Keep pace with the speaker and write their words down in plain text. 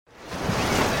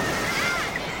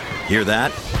Hear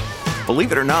that?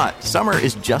 Believe it or not, summer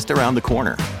is just around the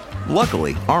corner.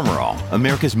 Luckily, Armor All,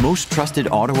 America's most trusted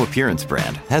auto appearance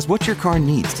brand, has what your car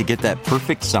needs to get that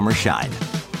perfect summer shine.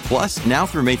 Plus, now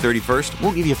through May 31st,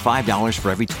 we'll give you $5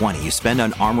 for every $20 you spend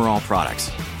on Armor All products.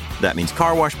 That means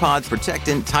car wash pods,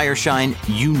 protectant, tire shine,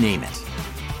 you name it.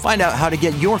 Find out how to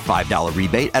get your $5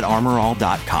 rebate at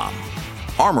armorall.com.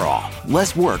 Armor All,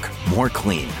 less work, more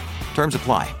clean. Terms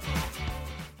apply.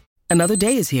 Another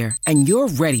day is here, and you're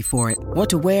ready for it. What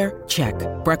to wear? Check.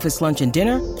 Breakfast, lunch, and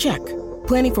dinner? Check.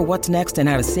 Planning for what's next and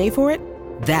how to save for it?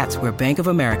 That's where Bank of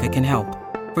America can help.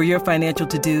 For your financial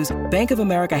to-dos, Bank of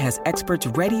America has experts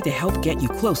ready to help get you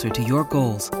closer to your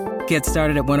goals. Get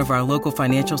started at one of our local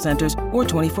financial centers or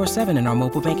 24/7 in our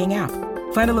mobile banking app.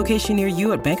 Find a location near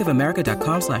you at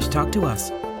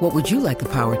bankofamerica.com/talktous. What would you like the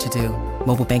power to do?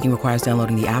 Mobile banking requires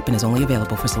downloading the app and is only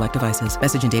available for select devices.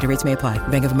 Message and data rates may apply.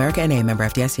 Bank of America N.A., member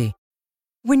FDIC.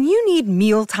 When you need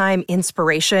mealtime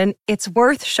inspiration, it's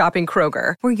worth shopping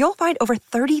Kroger, where you'll find over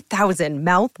 30,000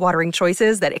 mouth-watering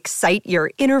choices that excite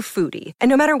your inner foodie. And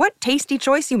no matter what tasty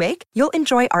choice you make, you'll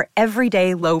enjoy our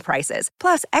everyday low prices,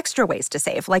 plus extra ways to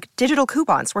save, like digital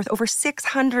coupons worth over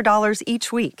 $600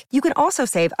 each week. You can also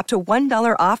save up to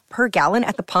 $1 off per gallon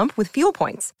at the pump with fuel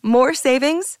points. More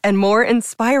savings and more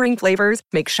inspiring flavors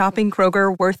make shopping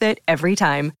Kroger worth it every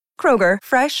time. Kroger,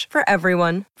 fresh for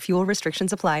everyone. Fuel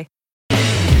restrictions apply.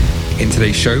 In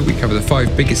today's show, we cover the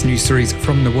 5 biggest news stories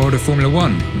from the world of Formula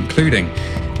One, including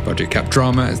budget cap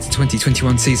drama as the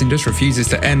 2021 season just refuses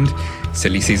to end,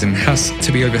 silly season has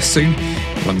to be over soon,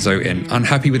 Alonso in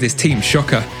unhappy with his team,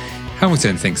 shocker,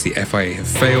 Hamilton thinks the FIA have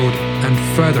failed, and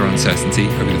further uncertainty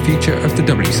over the future of the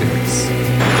W Series.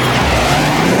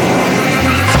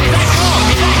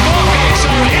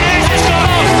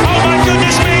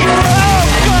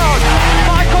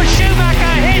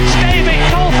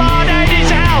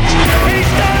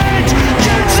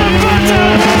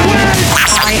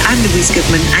 Hi, I'm Louise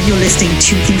Goodman, and you're listening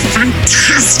to the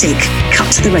fantastic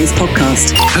Cut to the Race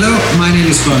podcast. Hello, my name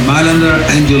is Bernd Mailander,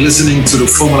 and you're listening to the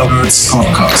Formula Nerds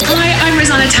podcast. Hi, I'm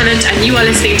Rosanna Tennant, and you are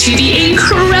listening to the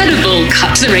incredible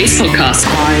Cut to the Race podcast.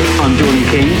 Hi, I'm Jordan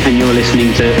King, and you're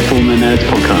listening to the Formula Nerds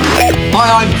podcast.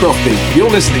 Hi, I'm Crofty.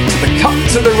 You're listening to the Cut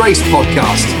to the Race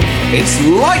podcast. It's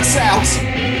lights out,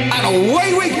 and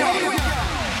away we go.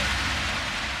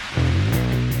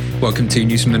 Welcome to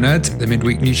News from the Nerds, the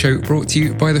midweek news show brought to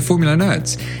you by the Formula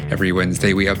Nerds. Every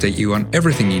Wednesday we update you on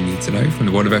everything you need to know from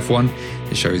the world of F1.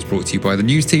 The show is brought to you by the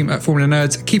news team at Formula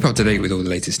Nerds. Keep up to date with all the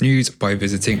latest news by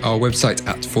visiting our website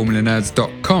at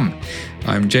formulanerds.com.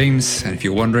 I'm James, and if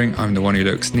you're wondering, I'm the one who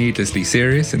looks needlessly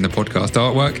serious in the podcast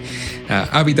artwork.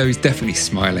 Abby, though, is definitely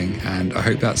smiling, and I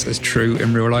hope that's as true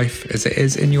in real life as it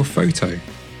is in your photo.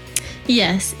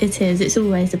 Yes, it is. It's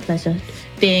always a pleasure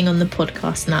being on the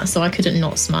podcast and that, so I couldn't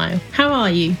not smile. How are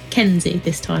you? Kenzie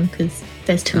this time, because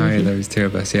there's two of you. There's two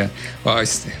of us, yeah. Well,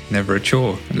 it's never a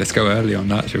chore. Let's go early on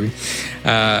that, shall we?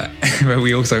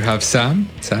 We also have Sam.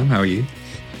 Sam, how are you?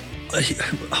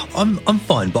 I'm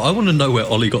fine, but I want to know where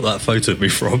Ollie got that photo of me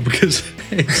from, because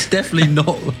it's definitely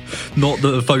not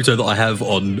the photo that I have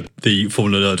on the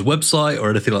Formula Nerd website or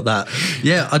anything like that.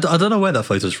 Yeah, I don't know where that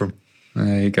photo's from.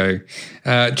 There you go.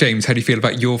 James, how do you feel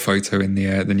about your photo in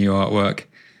the new artwork?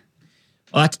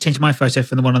 I had to change my photo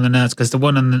from the one on the Nerds, because the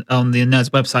one on the Nerds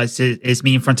website is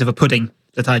me in front of a pudding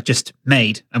that I just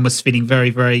made and was feeling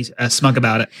very, very smug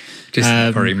about it. Just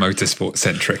very motorsport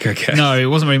centric, I guess. No, it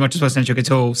wasn't very motorsport centric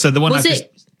at all. So the one was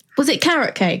it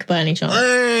carrot cake by any chance?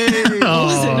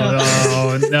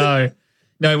 No,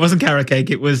 it wasn't carrot cake.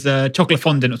 It was chocolate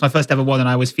fondant. It was my first ever one, and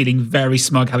I was feeling very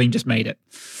smug having just made it.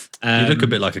 You look a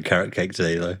bit like a carrot cake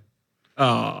today, though.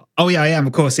 Oh yeah, I am.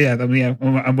 Of course, yeah.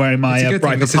 I'm wearing my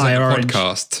bright papaya orange.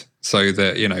 Podcast, so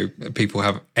that people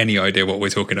have any idea what we're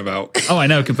talking about. Oh, I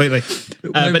know completely.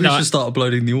 But we should start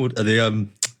uploading the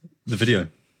video.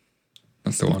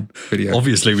 That's the one. Video.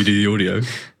 Obviously, we do the audio.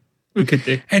 We could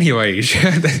do. Anyway,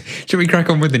 should we crack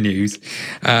on with the news?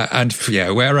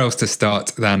 Where else to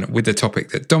start than with the topic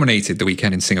that dominated the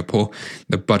weekend in Singapore,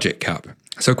 the budget cap.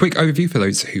 So a quick overview for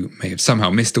those who may have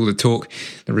somehow missed all the talk.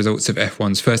 The results of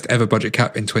F1's first ever budget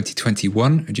cap in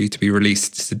 2021 are due to be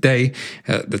released today.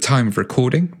 At the time of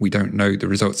recording, we don't know the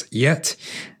results yet.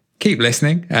 Keep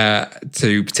listening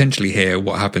to potentially hear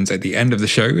what happens at the end of the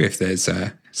show if there's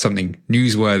something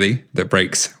newsworthy that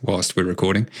breaks whilst we're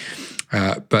recording.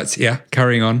 But yeah,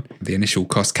 carrying on, the initial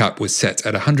cost cap was set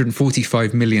at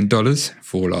 $145 million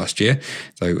for last year,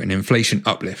 though an inflation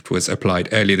uplift was applied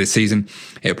earlier this season.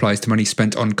 It applies to money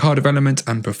spent on car development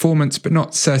and performance, but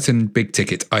not certain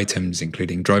big-ticket items,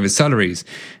 including drivers' salaries.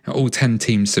 Now, all 10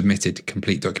 teams submitted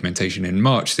complete documentation in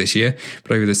March this year,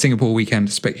 but over the Singapore weekend,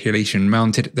 speculation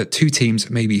mounted that 2 teams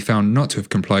may be found not to have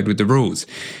complied with the rules.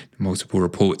 Multiple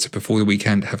reports before the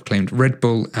weekend have claimed Red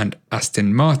Bull and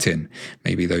Aston Martin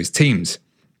may be those teams.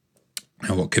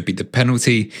 Now, what could be the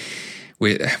penalty?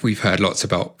 We've heard lots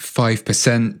about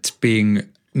 5% being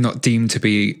not deemed to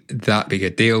be that big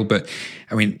a deal, but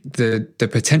I mean, the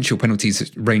potential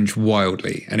penalties range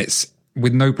wildly, and it's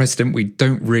with no precedent. We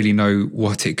don't really know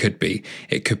what it could be.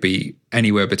 It could be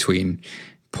anywhere between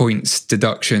points,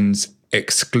 deductions,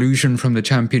 exclusion from the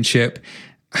championship.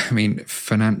 I mean,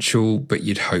 financial, but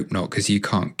you'd hope not, because you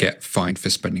can't get fined for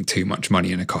spending too much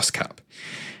money in a cost cap.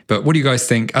 But what do you guys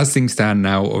think? As things stand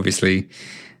now, obviously,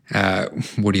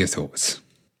 what are your thoughts?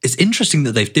 It's interesting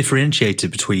that they've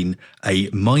differentiated between a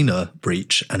minor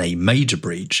breach and a major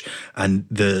breach, and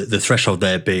the threshold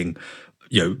there being,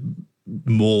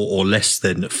 more or less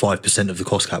than 5% of the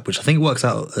cost cap, which I think works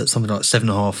out at something like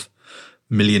 $7.5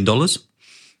 million.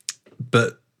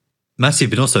 But Mattia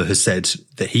Binotto has said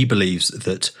that he believes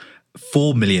that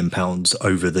 £4 million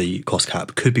over the cost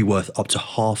cap could be worth up to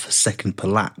half a second per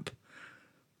lap.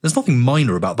 There's nothing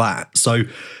minor about that. So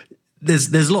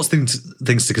there's lots of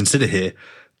things to consider here.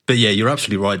 But yeah, you're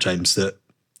absolutely right, James, that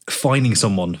fining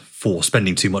someone for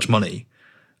spending too much money,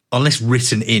 unless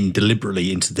written in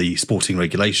deliberately into the sporting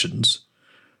regulations,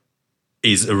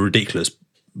 is a ridiculous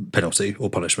penalty or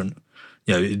punishment.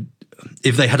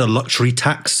 If they had a luxury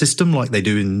tax system like they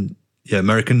do in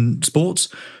American sports,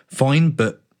 fine,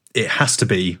 but it has to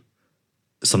be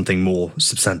something more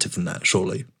substantive than that,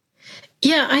 surely.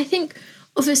 Yeah, I think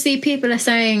obviously people are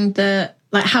saying that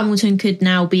like Hamilton could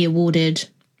now be awarded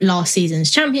last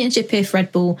season's championship if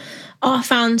Red Bull are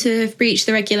found to have breached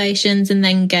the regulations and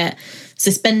then get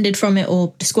suspended from it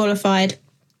or disqualified.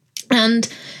 And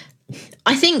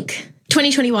I think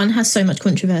 2021 has so much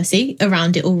controversy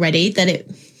around it already that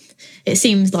it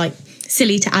seems like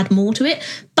silly to add more to it.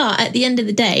 But at the end of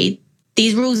the day,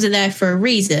 these rules are there for a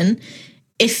reason.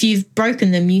 If you've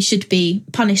broken them, you should be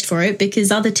punished for it,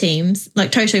 because other teams,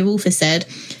 like Toto Wolff has said,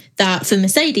 that for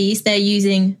Mercedes, they're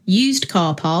using used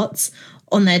car parts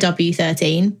on their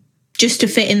W13 just to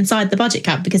fit inside the budget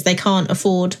cap because they can't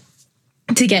afford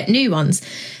to get new ones.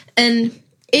 And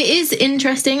it is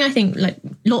interesting. I think like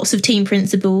lots of team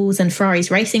principals and Ferrari's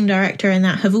racing director and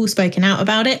that have all spoken out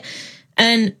about it.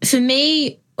 And for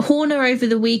me, Horner over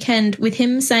the weekend, with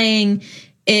him saying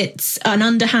it's an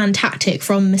underhand tactic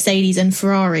from Mercedes and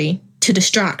Ferrari to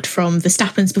distract from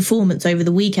Verstappen's performance over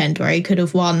the weekend where he could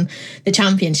have won the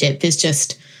championship, is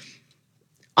just,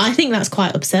 I think that's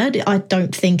quite absurd. I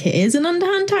don't think it is an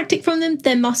underhand tactic from them.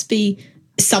 There must be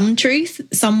some truth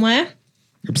somewhere.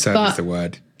 Absurd is the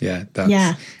word. Yeah,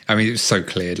 I mean, it was so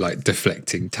clear, like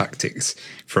deflecting tactics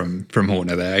from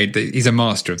Horner there. He's a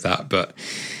master of that. But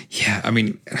yeah, I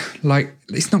mean, like,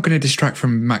 it's not going to distract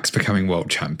from Max becoming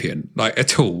world champion, like,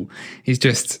 at all. He's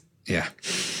just, yeah.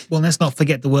 Well, let's not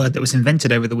forget the word that was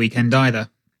invented over the weekend either.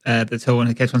 That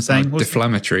Horner kept on saying.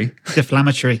 Deflammatory.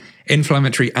 Deflammatory.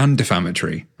 Inflammatory and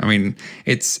defamatory. I mean,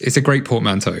 it's a great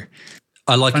portmanteau.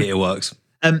 I like it works.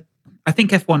 I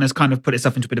think F1 has kind of put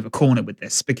itself into a bit of a corner with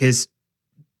this, because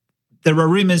there are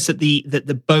rumours that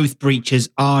the both breaches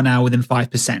are now within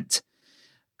 5%.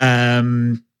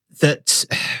 And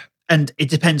it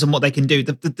depends on what they can do.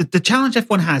 The challenge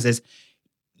F1 has is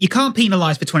you can't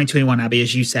penalise for 2021, Abby,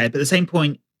 as you said, but at the same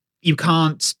point, you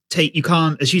can't,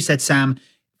 as you said, Sam,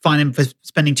 fine him for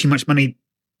spending too much money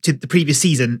to the previous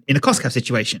season in a cost cap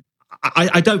situation.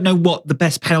 I don't know what the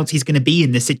best penalty is going to be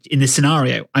in this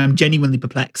scenario. I am genuinely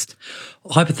perplexed.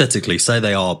 Hypothetically, say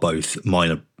they are both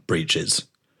minor breaches.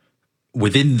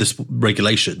 Within the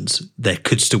regulations, there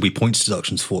could still be points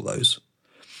deductions for those.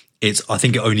 It's, I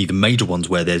think, only the major ones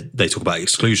where they talk about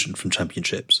exclusion from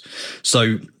championships.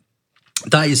 So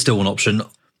that is still an option.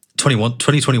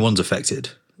 2021's affected.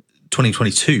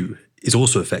 2022 is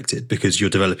also affected because you're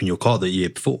developing your car the year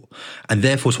before, and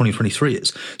therefore 2023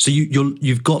 is. So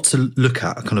you've got to look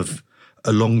at a kind of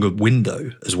a longer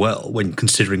window as well when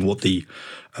considering what the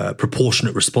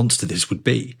proportionate response to this would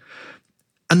be.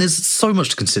 And there's so much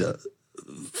to consider.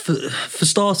 For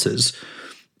starters,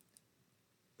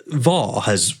 VAR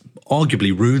has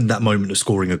arguably ruined that moment of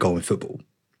scoring a goal in football.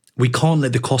 We can't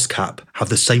let the cost cap have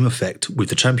the same effect with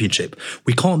the championship.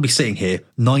 We can't be sitting here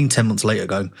 9-10 months later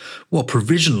going, well,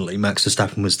 provisionally Max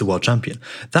Verstappen was the world champion.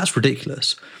 That's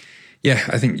ridiculous. Yeah,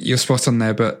 I think you're spot on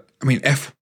there. But I mean,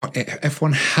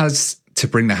 F1 has to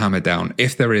bring the hammer down.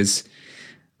 If there is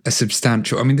a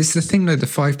substantial, I mean, this is the thing though, the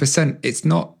 5%, it's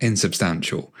not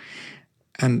insubstantial.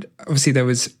 And obviously there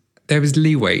was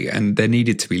leeway, and there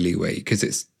needed to be leeway because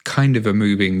it's kind of a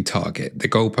moving target. The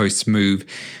goalposts move,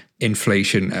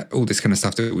 inflation, all this kind of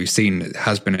stuff that we've seen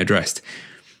has been addressed.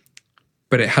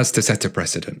 But it has to set a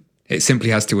precedent. It simply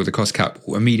has to, or the cost cap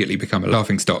will immediately become a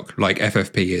laughingstock, like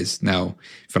FFP is now,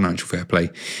 financial fair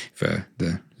play, for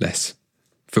the less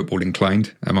football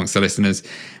inclined amongst the listeners,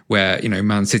 where, you know,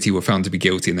 Man City were found to be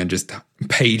guilty and then just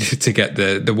paid to get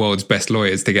the world's best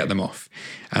lawyers to get them off.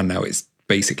 And now it's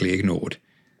basically ignored.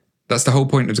 That's the whole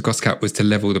point of the cost cap, was to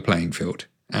level the playing field.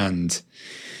 And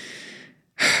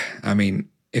I mean,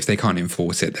 if they can't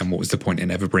enforce it, then what was the point in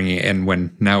ever bringing it in,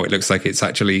 when now it looks like it's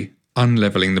actually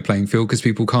unleveling the playing field because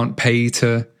people can't pay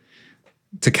to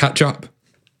catch up?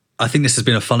 I think this has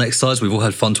been a fun exercise. We've all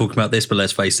had fun talking about this, but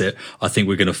let's face it, I think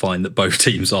we're going to find that both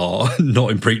teams are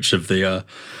not in breach of the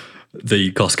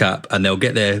cost cap, and they'll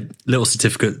get their little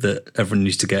certificate that everyone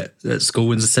used to get at school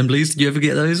wins assemblies. Do you ever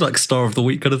get those, like Star of the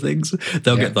Week kind of things?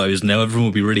 They'll get those. Now everyone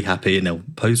will be really happy, and they'll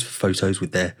pose for photos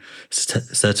with their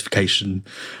certification,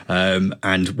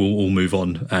 and we'll all move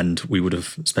on, and we would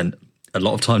have spent a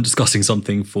lot of time discussing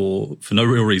something for no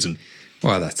real reason.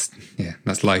 Well, that's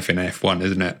life in F1,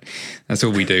 isn't it? That's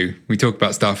all we do. We talk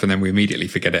about stuff and then we immediately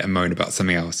forget it and moan about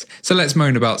something else. So let's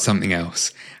moan about something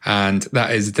else. And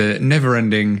that is the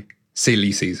never-ending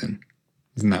silly season.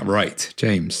 Isn't that right,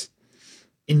 James?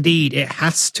 Indeed, it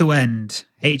has to end.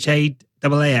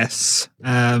 HAAS.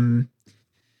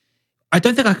 I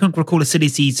don't think I can recall a silly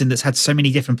season that's had so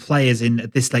many different players in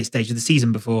at this late stage of the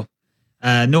season before.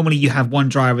 Normally you have one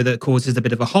driver that causes a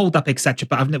bit of a hold-up, etc.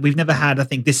 But we've never had, I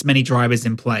think, this many drivers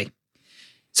in play.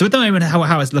 So at the moment,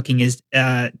 how it's looking is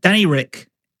Danny Rick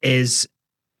is,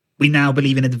 we now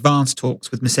believe, in advanced talks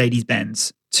with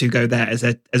Mercedes-Benz to go there as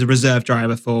a reserve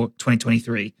driver for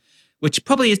 2023, which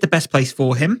probably is the best place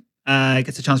for him.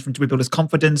 Gets a chance for him to rebuild his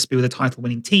confidence, be with a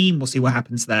title-winning team. We'll see what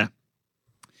happens there.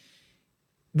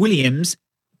 Williams,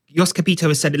 Jos Capito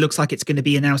has said it looks like it's going to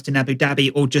be announced in Abu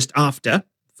Dhabi or just after,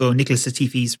 for Nicholas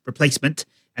Latifi's replacement,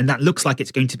 and that looks like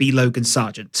it's going to be Logan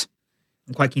Sargent.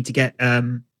 I'm quite keen to get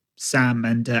Sam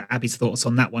and Abby's thoughts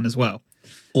on that one as well.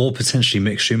 Or potentially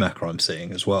Mick Schumacher, I'm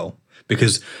seeing as well.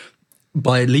 Because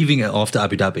by leaving it after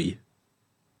Abu Dhabi,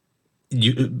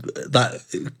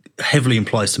 that heavily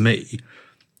implies to me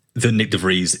that Nick De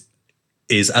Vries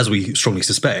is, as we strongly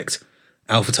suspect,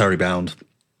 AlphaTauri bound,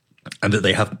 and that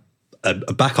they have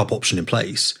a backup option in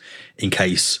place in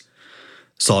case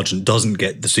Sargent doesn't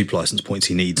get the super license points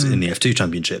he needs in the F2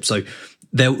 championship. So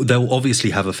they'll obviously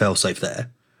have a fail-safe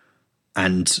there.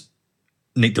 And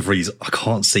Nick De Vries, I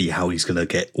can't see how he's going to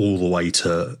get all the way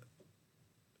to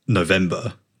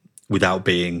November without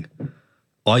being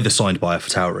either signed by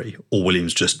AlphaTauri or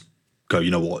Williams just go,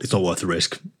 you know what, it's not worth the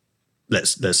risk.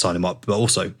 Let's sign him up. But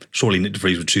also, surely Nick De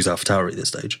Vries would choose AlphaTauri at this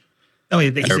stage. Oh,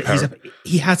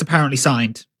 he has apparently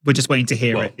signed. We're just waiting to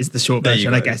hear it, is the short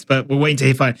version, I guess. But we're waiting to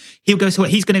hear fine. He's going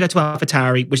to go to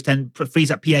AlphaTauri, which then frees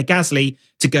up Pierre Gasly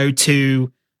to go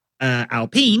to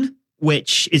Alpine,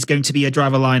 which is going to be a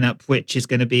driver lineup, which is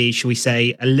going to be, shall we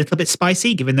say, a little bit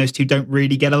spicy, given those two don't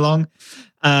really get along.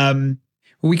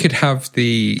 We could have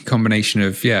the combination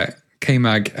of,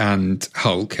 K-Mag and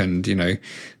Hulk and,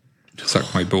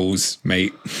 suck my balls,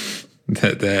 mate.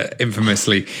 They're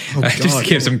infamously, just to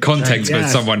give some context with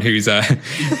someone who's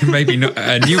maybe not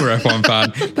a newer F1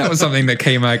 fan, that was something that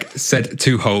K-Mag said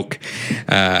to Hulk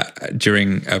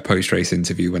during a post-race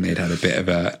interview when they'd had a bit of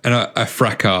a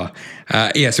fracas.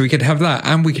 So we could have that,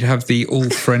 and we could have the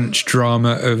all-French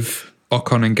drama of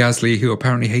Ocon and Gasly, who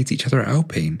apparently hate each other at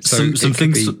Alpine. So some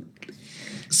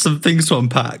things to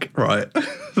unpack, right?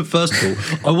 First of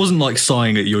all, I wasn't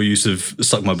sighing at your use of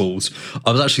suck my balls.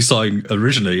 I was actually sighing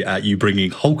originally at you bringing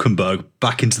Hulkenberg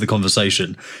back into the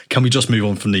conversation. Can we just move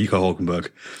on from Nico Hulkenberg?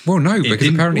 Well, no, because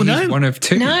apparently he's one of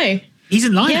two. No. He's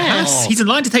in line. He's in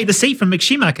line to take the seat from Mick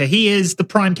Schumacher. He is the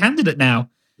prime candidate now.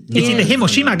 It's either him or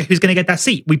Schumacher who's going to get that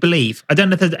seat, we believe. I don't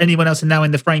know if there's anyone else now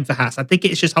in the frame for Haas. I think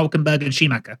it's just Hulkenberg and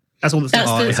Schumacher. That's all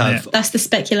that's the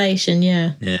speculation,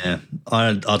 Yeah,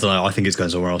 I don't know. I think it's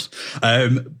going somewhere else.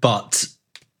 But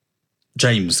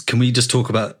James, can we just talk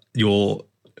about your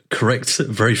correct,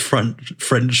 very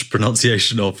French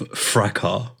pronunciation of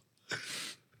fracas?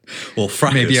 Or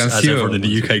fracas, as everyone in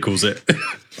the UK calls it.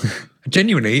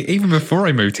 Genuinely, even before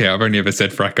I moved here, I've only ever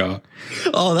said fracas.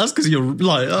 Oh, that's because you're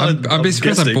it's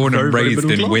because I'm born and raised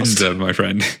in Windsor, my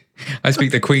friend. I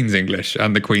speak the Queen's English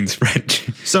and the Queen's French.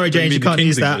 Sorry, James, you can't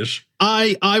use that.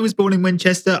 I was born in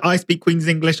Winchester. I speak Queen's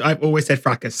English. I've always said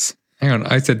fracas. Hang on,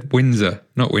 I said Windsor,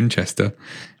 not Winchester.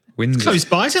 Windsor. Close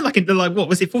by. I said like what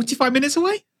was it, 45 minutes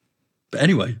away? But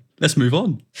anyway, let's move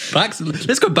on.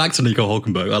 Let's go back to Nico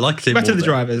Hülkenberg. I like him. Back to the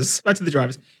drivers.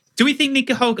 Do we think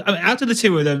Nico Hülkenberg, out of the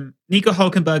two of them, Nico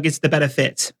Hülkenberg is the better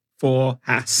fit for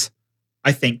Haas?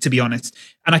 I think, to be honest.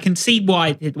 And I can see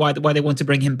why they want to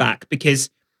bring him back, because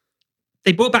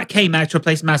they brought back K-Mag to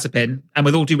replace Mazepin. And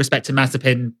with all due respect to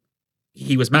Mazepin,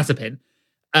 he was Mazepin.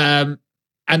 And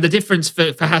the difference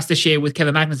for Haas this year with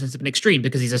Kevin Magnussen has been extreme,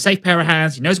 because he's a safe pair of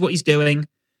hands, he knows what he's doing,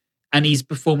 and he's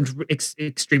performed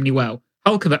extremely well.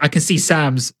 Hülkenberg, I can see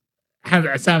Sam's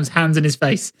hands in his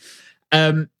face.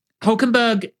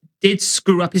 Hülkenberg did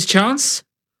screw up his chance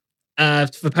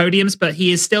for podiums, but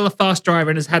he is still a fast driver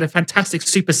and has had a fantastic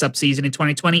super sub season in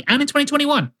 2020 and in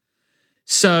 2021.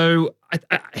 So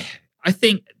I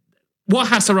think what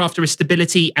Haas are after is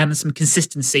stability and some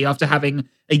consistency after having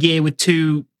a year with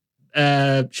two,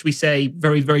 should we say,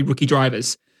 very, very rookie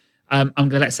drivers. I'm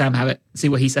going to let Sam have it, see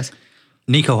what he says.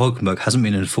 Nico Hülkenberg hasn't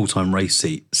been in a full-time race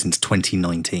seat since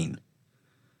 2019.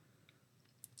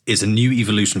 It's a new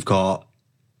evolution of car.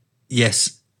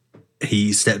 Yes,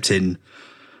 he stepped in,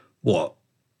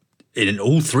 in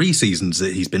all 3 seasons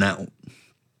that he's been out.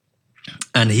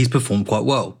 And he's performed quite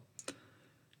well.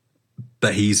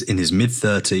 But he's in his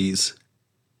mid-30s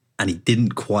and he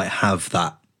didn't quite have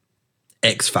that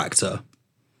X factor.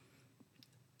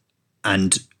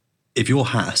 And if you're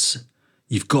Haas,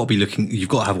 you've got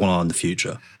to have one eye on the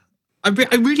future. I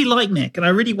really like Nick, and I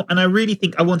really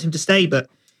think I want him to stay, but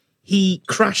he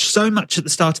crashed so much at the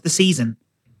start of the season.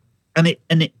 And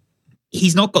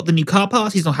he's not got the new car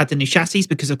parts. He's not had the new chassis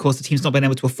because, of course, the team's not been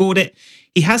able to afford it.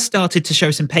 He has started to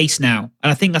show some pace now,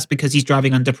 and I think that's because he's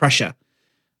driving under pressure.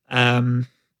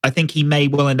 I think he may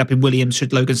well end up in Williams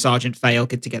should Logan Sargent fail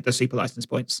to get the super license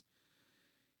points.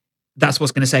 That's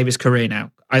what's going to save his career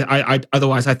now.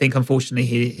 Otherwise, I think, unfortunately,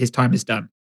 his time is done.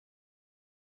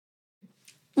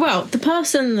 Well, the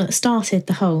person that started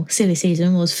the whole silly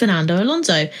season was Fernando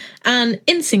Alonso. And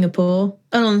in Singapore,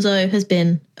 Alonso has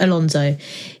been Alonso.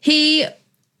 He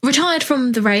retired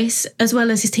from the race as well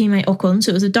as his teammate Ocon,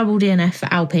 so it was a double DNF for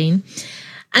Alpine.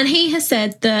 And he has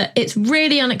said that it's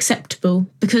really unacceptable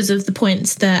because of the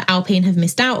points that Alpine have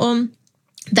missed out on.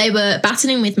 They were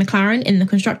battling with McLaren in the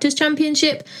Constructors'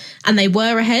 Championship and they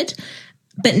were ahead.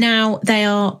 But now they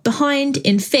are behind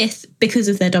in 5th because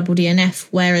of their double DNF,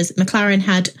 whereas McLaren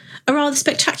had a rather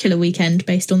spectacular weekend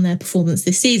based on their performance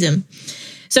this season.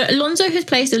 So Alonso has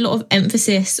placed a lot of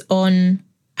emphasis on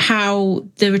how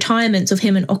the retirements of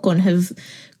him and Ocon have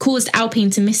caused Alpine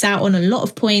to miss out on a lot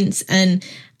of points and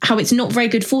how it's not very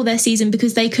good for their season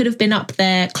because they could have been up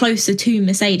there closer to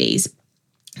Mercedes.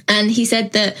 And he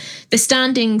said that the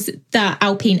standings that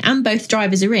Alpine and both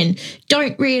drivers are in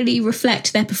don't really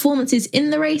reflect their performances in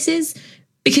the races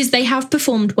because they have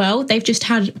performed well. They've just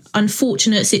had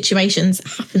unfortunate situations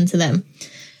happen to them.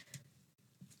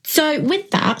 So with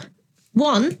that,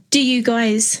 one, do you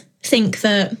guys think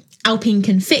that Alpine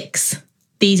can fix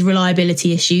these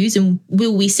reliability issues, and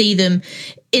will we see them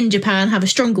in Japan have a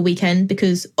stronger weekend?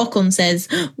 Because Ocon says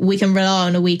we can rely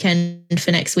on a weekend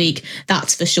for next week.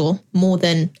 That's for sure. More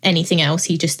than anything else,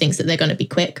 he just thinks that they're going to be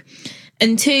quick.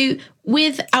 And 2,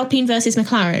 with Alpine versus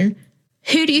McLaren,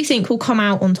 who do you think will come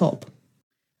out on top?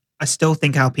 I still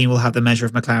think Alpine will have the measure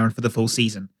of McLaren for the full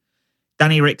season.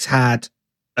 Danny Ricks had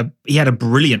a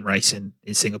brilliant race in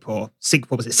Singapore.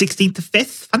 What was it, 16th to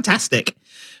 5th? Fantastic.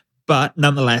 But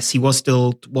nonetheless, he was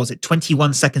still,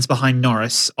 21 seconds behind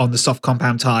Norris on the soft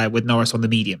compound tyre with Norris on the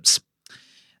mediums.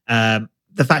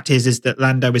 The fact is that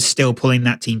Lando is still pulling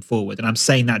that team forward. And I'm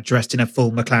saying that dressed in a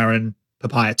full McLaren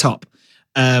papaya top.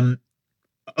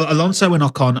 Alonso and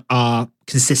Ocon are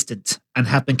consistent and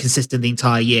have been consistent the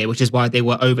entire year, which is why they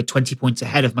were over 20 points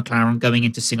ahead of McLaren going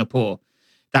into Singapore.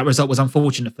 That result was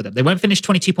unfortunate for them. They won't finish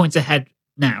 22 points ahead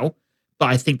now, but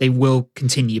I think they will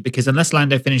continue because unless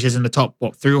Lando finishes in the top,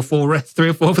 3 or 4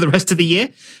 for the rest of the year,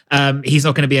 he's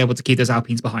not going to be able to keep those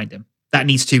Alpines behind him. That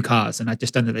needs 2 cars, and I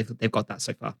just don't know they've got that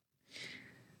so far.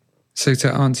 So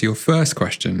to answer your first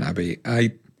question, Abby,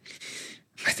 I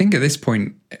think at this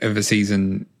point of the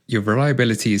season, your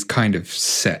reliability is kind of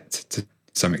set to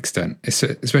some extent,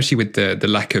 especially with the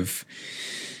lack of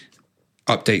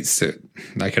updates that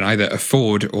they can either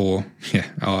afford or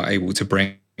are able to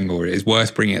bring, or it is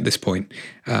worth bringing at this point.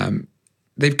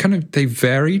 They've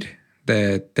varied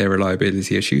their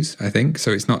reliability issues, I think.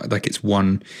 So it's not like it's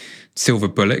one silver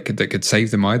bullet that could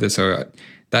save them either. So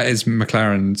that is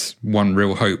McLaren's one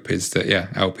real hope, is that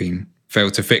Alpine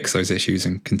fail to fix those issues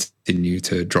and continue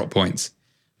to drop points.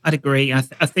 I'd agree. I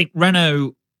think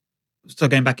Renault, still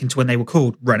going back into when they were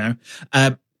called Renault,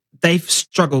 they've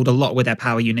struggled a lot with their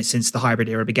power unit since the hybrid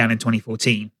era began in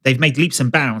 2014. They've made leaps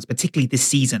and bounds, particularly this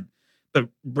season, but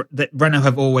Renault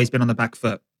have always been on the back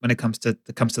foot when it comes to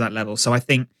that level. So I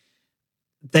think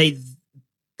they've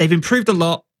improved a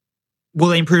lot. Will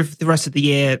they improve the rest of the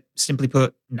year? Simply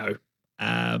put, no.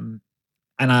 And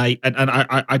I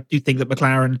do think that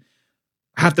McLaren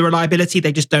have the reliability,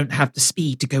 they just don't have the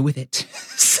speed to go with it.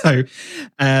 So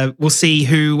we'll see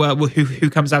who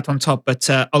comes out on top. But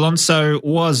Alonso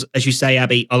was, as you say,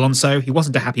 Abby, he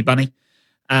wasn't a happy bunny.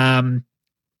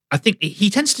 I think he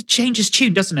tends to change his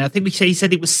tune, doesn't he? I think he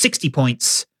said it was 60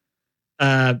 points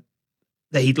that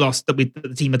he'd lost, that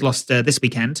the team had lost this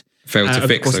weekend. Failed to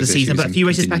fix those the season, but a few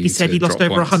races back he said he lost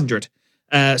over 100.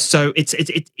 So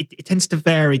it tends to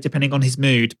vary depending on his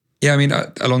mood. Yeah, I mean,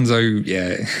 Alonso,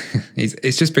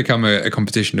 it's just become a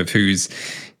competition of who's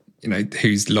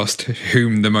lost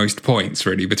whom the most points,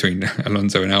 really, between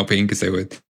Alonso and Alpine, because they were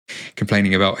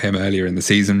complaining about him earlier in the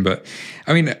season. But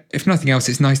I mean, if nothing else,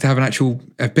 it's nice to have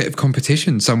a bit of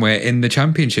competition somewhere in the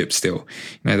championship still.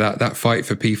 That fight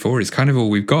for P4 is kind of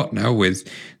all we've got now, with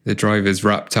the drivers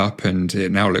wrapped up, and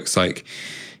it now looks like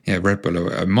Red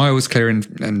Bull are miles clear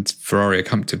and Ferrari are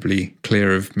comfortably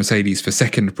clear of Mercedes for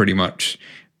second, pretty much.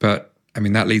 But I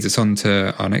mean, that leads us on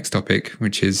to our next topic,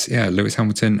 which is Lewis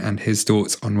Hamilton and his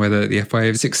thoughts on whether the FIA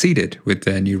have succeeded with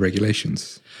their new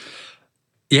regulations.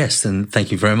 Yes, and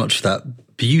thank you very much for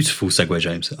that beautiful segue,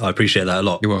 James. I appreciate that a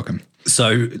lot. You're welcome.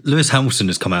 So Lewis Hamilton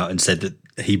has come out and said that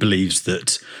he believes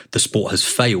that the sport has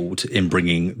failed in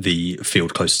bringing the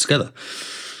field closer together.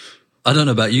 I don't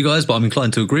know about you guys, but I'm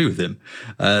inclined to agree with him.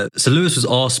 So Lewis was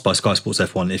asked by Sky Sports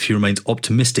F1 if he remains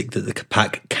optimistic that the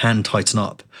pack can tighten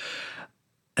up.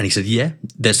 And he said, yeah,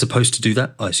 they're supposed to do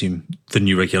that. I assume the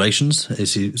new regulations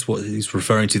is what he's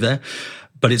referring to there.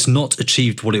 But it's not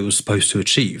achieved what it was supposed to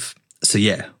achieve. So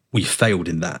yeah, we failed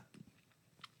in that.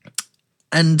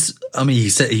 And I mean,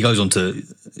 he goes on to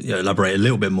elaborate a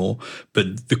little bit more,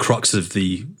 but the crux of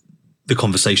the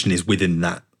conversation is within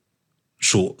that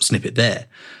short snippet there.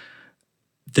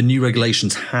 The new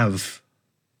regulations have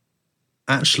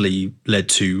actually led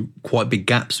to quite big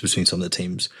gaps between some of the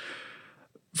teams.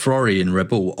 Ferrari and Red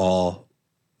Bull are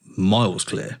miles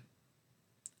clear.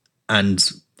 And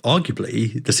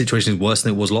arguably, the situation is worse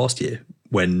than it was last year,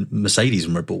 when Mercedes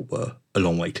and Red Bull were a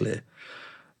long way clear.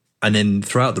 And then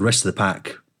throughout the rest of the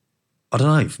pack, I don't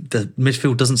know, the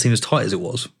midfield doesn't seem as tight as it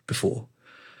was before.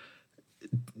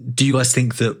 Do you guys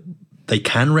think that they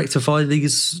can rectify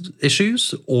these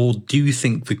issues? Or do you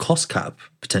think the cost cap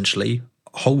potentially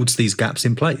holds these gaps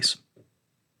in place?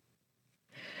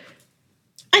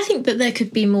 I think that there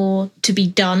could be more to be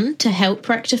done to help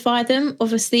rectify them.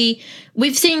 Obviously,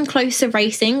 we've seen closer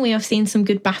racing. We have seen some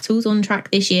good battles on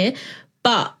track this year,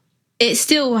 but it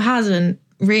still hasn't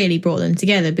really brought them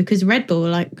together, because Red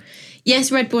Bull, yes,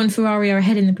 Red Bull and Ferrari are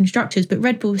ahead in the constructors, but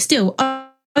Red Bull is still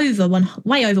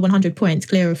way over 100 points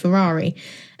clear of Ferrari.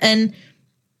 And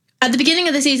at the beginning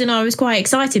of the season, I was quite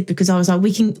excited, because I was like,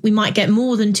 we might get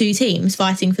more than two teams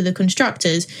fighting for the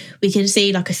constructors. We could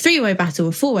see like a three-way battle,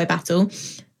 a four-way battle.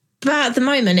 But at the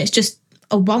moment, it's just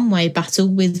a one-way battle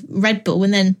with Red Bull.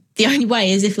 And then the only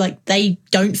way is if they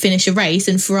don't finish a race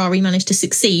and Ferrari manage to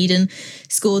succeed and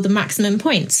score the maximum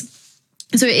points.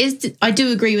 So it is. I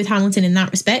do agree with Hamilton in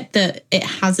that respect, that it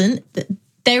hasn't. That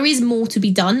there is more to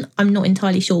be done. I'm not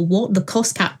entirely sure what. The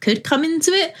cost cap could come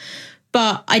into it.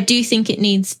 But I do think it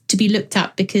needs to be looked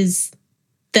at, because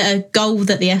the goal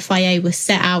that the FIA was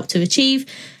set out to achieve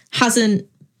hasn't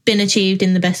been achieved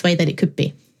in the best way that it could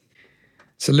be.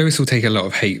 So Lewis will take a lot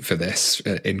of hate for this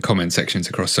in comment sections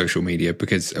across social media,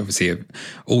 because obviously of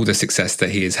all the success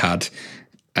that he has had,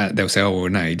 they'll say, oh, well,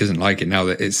 no, he doesn't like it now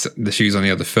that it's the shoe's on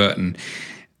the other foot.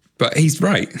 But he's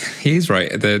right. He is right.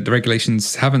 The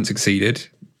regulations haven't succeeded.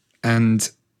 And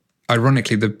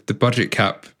ironically, the budget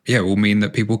cap, will mean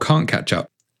that people can't catch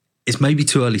up. It's maybe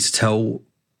too early to tell.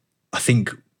 I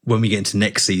think when we get into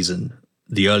next season,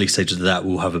 the early stages of that,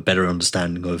 we'll have a better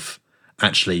understanding of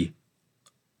actually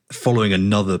following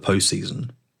another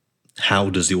postseason. How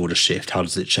does the order shift? How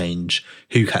does it change?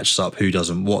 Who catches up? Who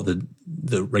doesn't? What are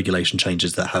the regulation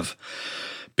changes that have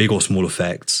big or small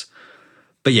effects?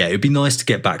 But yeah, it'd be nice to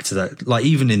get back to that. Like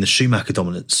even in the Schumacher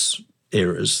dominance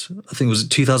eras, I think it was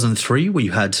 2003 where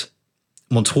you had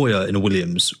Montoya in a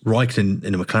Williams, Raikkonen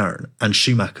in a McLaren, and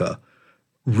Schumacher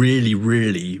really,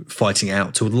 really fighting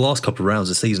out till the last couple of rounds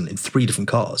of the season in three different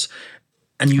cars.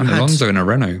 And you had Alonso in a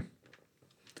Renault.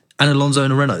 And Alonso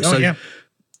in a Renault. Oh, so yeah.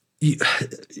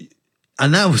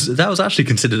 And that was actually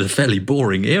considered a fairly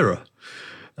boring era.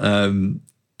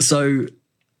 So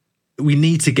we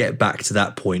need to get back to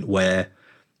that point where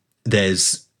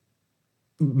there's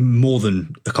more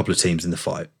than a couple of teams in the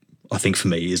fight, I think for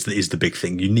me is the big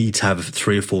thing. You need to have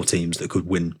 3 or 4 teams that could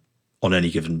win on any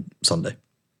given Sunday.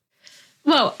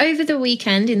 Well, over the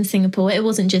weekend in Singapore, it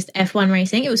wasn't just F1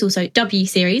 racing, it was also W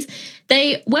Series.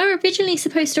 They were originally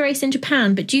supposed to race in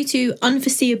Japan, but due to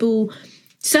unforeseeable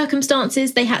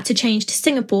circumstances, they had to change to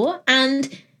Singapore, and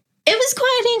it was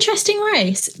quite an interesting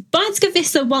race. Beidske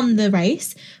Visser won the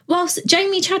race, whilst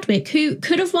Jamie Chadwick, who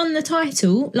could have won the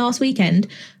title last weekend,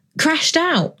 crashed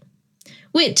out.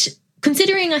 Which,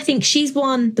 considering I think she's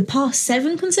won the past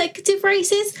 7 consecutive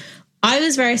races, I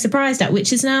was very surprised at, which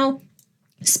has now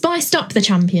spiced up the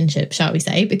championship, shall we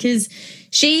say, because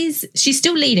she's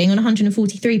still leading on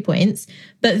 143 points,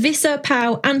 but Visser,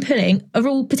 Powell and Pulling are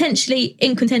all potentially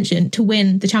in contention to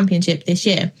win the championship this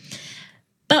year.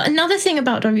 But another thing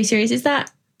about W Series is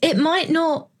that it might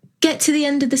not get to the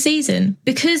end of the season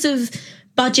because of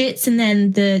budgets and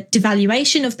then the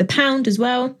devaluation of the pound as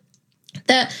well.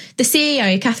 The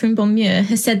CEO, Catherine Bonmuir,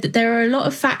 has said that there are a lot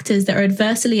of factors that are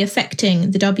adversely affecting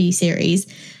the W Series,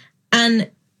 and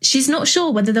she's not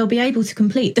sure whether they'll be able to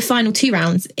complete the final 2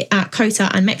 rounds at COTA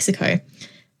and Mexico.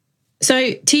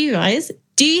 So to you guys,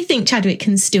 do you think Chadwick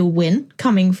can still win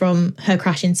coming from her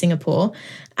crash in Singapore?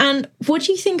 And what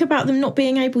do you think about them not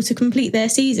being able to complete their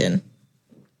season?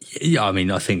 Yeah, I mean,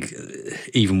 I think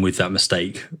even with that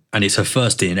mistake, and it's her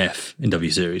first DNF in W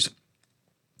Series,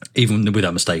 even with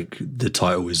that mistake, the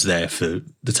title is there for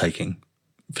the taking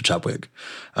for Chadwick.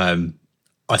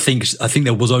 I think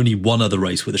there was only one other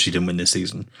race where she didn't win this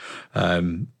season.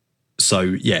 So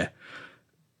yeah,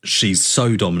 she's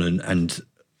so dominant, and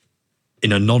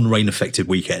in a non-rain affected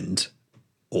weekend,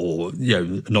 or a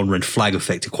non-red flag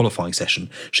affected qualifying session,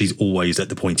 she's always at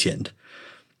the pointy end,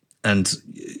 and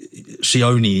she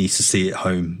only needs to see it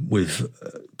home with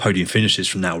podium finishes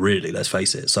from now. Really, let's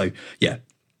face it. So yeah,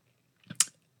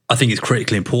 I think it's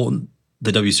critically important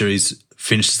the W Series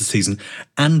finishes the season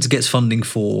and gets funding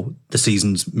for the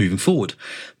seasons moving forward,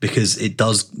 because it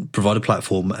does provide a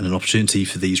platform and an opportunity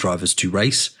for these drivers to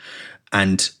race.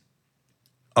 And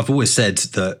I've always said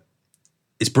that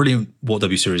it's brilliant what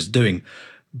W Series is doing,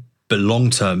 but long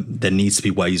term, there needs to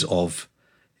be ways of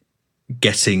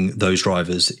getting those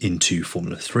drivers into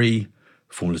Formula 3,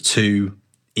 Formula 2,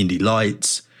 Indy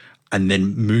Lights, and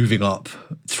then moving up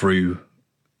through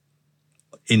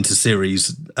into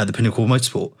series at the pinnacle of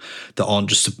motorsport that aren't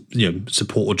just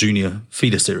support or junior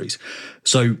feeder series.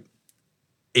 So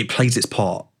it plays its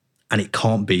part, and it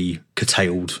can't be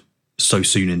curtailed so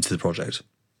soon into the project.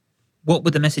 What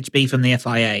would the message be from the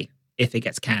FIA if it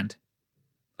gets canned?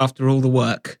 After all the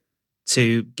work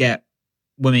to get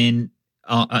women,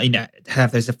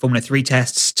 have those Formula 3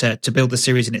 tests to build the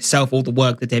series in itself, all the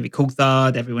work that David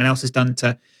Coulthard, everyone else has done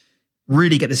to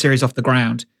really get the series off the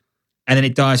ground, and then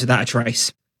it dies without a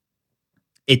trace.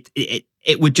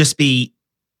 It would just be,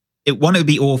 it would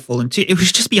be awful, and 2, it would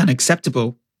just be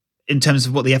unacceptable in terms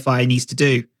of what the FIA needs to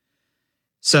do.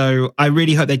 So I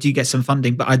really hope they do get some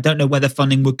funding, but I don't know where the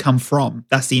funding would come from.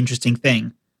 That's the interesting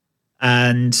thing.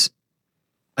 And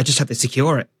I just hope they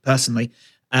secure it, personally.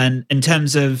 And in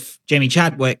terms of Jamie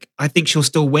Chadwick, I think she'll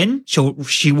still win.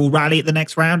 She will rally at the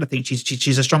next round. I think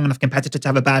she's a strong enough competitor to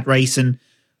have a bad race and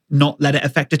not let it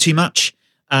affect her too much.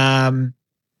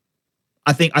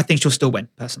 I think she'll still win,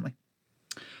 personally.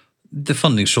 The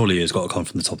funding surely has got to come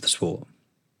from the top of the sport.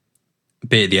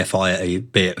 Be it the FIA,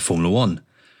 be it Formula 1.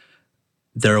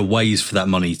 There are ways for that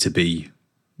money to be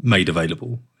made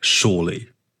available, surely.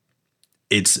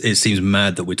 It seems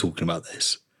mad that we're talking about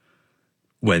this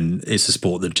when it's a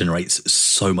sport that generates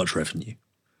so much revenue.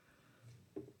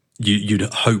 You'd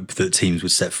hope that teams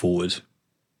would step forward,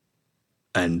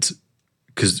 and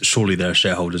because surely there are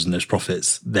shareholders and there's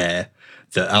profits there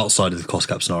that outside of the cost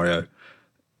cap scenario,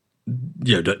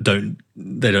 don't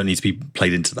need to be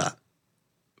played into that.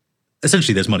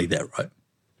 Essentially, there's money there, right?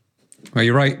 Well,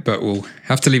 you're right, but we'll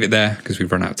have to leave it there because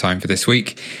we've run out of time for this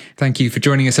week. Thank you for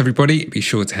joining us, everybody. Be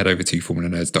sure to head over to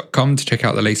formulanerds.com to check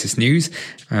out the latest news,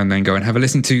 and then go and have a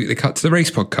listen to the Cut to the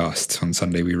Race podcast. On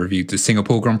Sunday, we reviewed the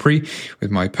Singapore Grand Prix, with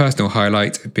my personal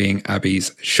highlight being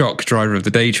Abby's shock driver of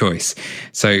the day choice.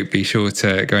 So be sure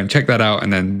to go and check that out,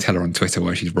 and then tell her on Twitter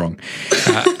why she's wrong.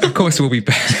 Of course, we'll be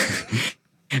back.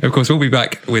 Of course, we'll be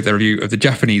back with a review of the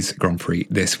Japanese Grand Prix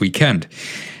this weekend.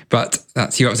 But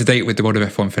that's you up to date with the world of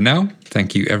F1 for now.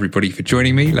 Thank you, everybody, for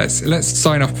joining me. Let's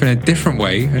sign off in a different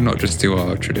way and not just do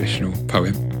our traditional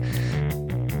poem.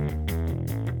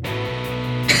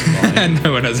 And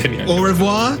no one has any. Au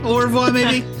revoir,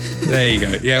 maybe. There you go.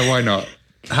 Yeah, why not?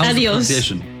 Adios.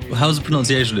 How's the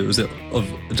pronunciation? Was it of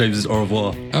James's au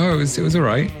revoir? Oh, it was all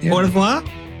right. Yeah. Au revoir?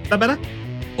 Is that better?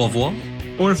 Au revoir?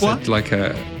 Au revoir. Said like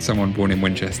someone born in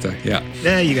Winchester. Yeah.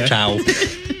 There you go. Ciao.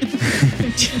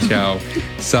 Ciao.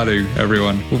 Salut,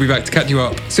 everyone. We'll be back to catch you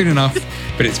up soon enough,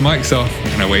 but it's mic's off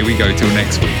and away we go till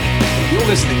next week. You're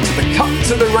listening to the Cut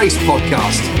to the Race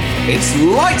podcast. It's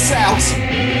lights out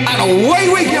and away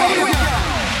we go.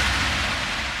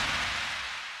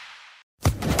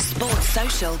 Sports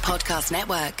Social Podcast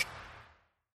Network.